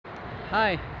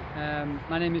Hi,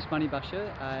 my name is Manny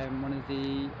Basher. I'm one of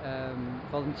the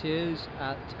volunteers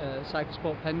at Cycle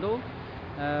Sport Pendle.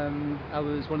 I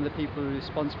was one of the people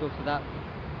responsible for that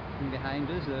from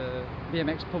behind us, the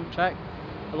BMX pump track,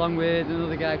 along with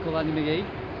another guy called Andy McGee.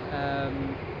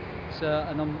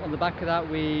 And on the back of that,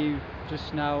 we've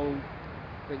just now,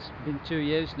 it's been 2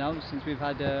 years now since we've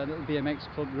had a little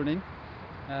BMX club running,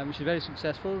 which is very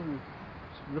successful.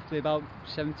 Roughly about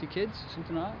 70 kids,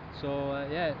 something like that. So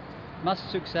yeah, massive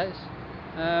success.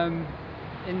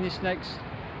 In this next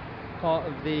part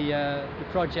of the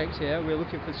project here, we're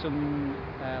looking for some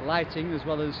lighting as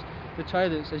well as the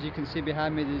toilets. As you can see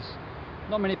behind me, there's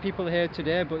not many people here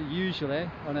today, but usually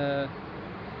on a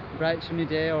bright sunny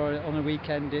day or on a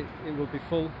weekend it will be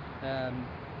full of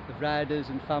riders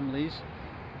and families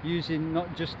using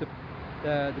not just the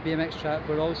BMX track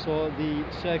but also the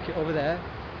circuit over there.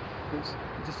 It's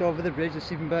just over the bridge, the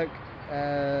Steven Burke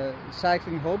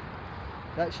Cycling hub.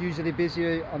 That's usually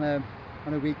busier on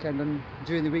a weekend and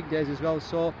during the weekdays as well.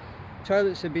 So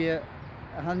toilets would be a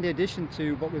handy addition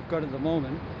to what we've got at the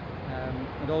moment.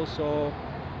 And also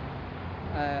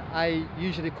I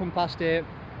usually come past here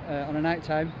on a night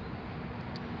time,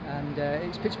 and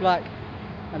it's pitch black,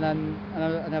 and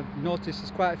I've noticed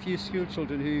there's quite a few school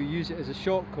children who use it as a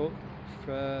shortcut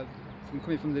from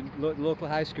coming from the local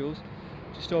high schools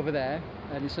just over there,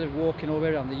 and instead of walking all the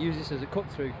way around, they use this as a cut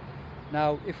through.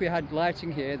 Now if we had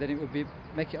lighting here, then it would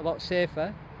make it a lot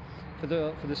safer for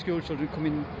the school children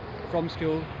coming from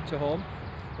school to home,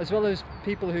 as well as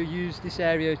people who use this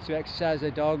area to exercise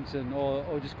their dogs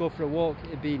or just go for a walk.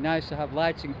 It'd be nice to have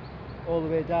lighting all the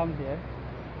way down here,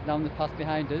 down the path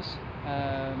behind us,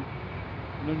 and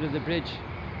under the bridge.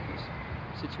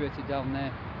 It's situated down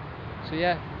there. So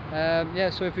yeah,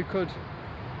 so if we could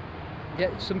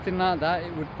get something like that,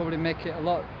 it would probably make it a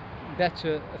lot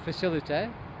better a facility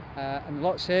and a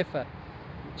lot safer,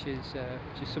 which is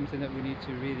something that we need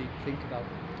to really think about.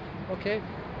 Okay,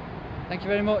 thank you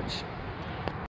very much.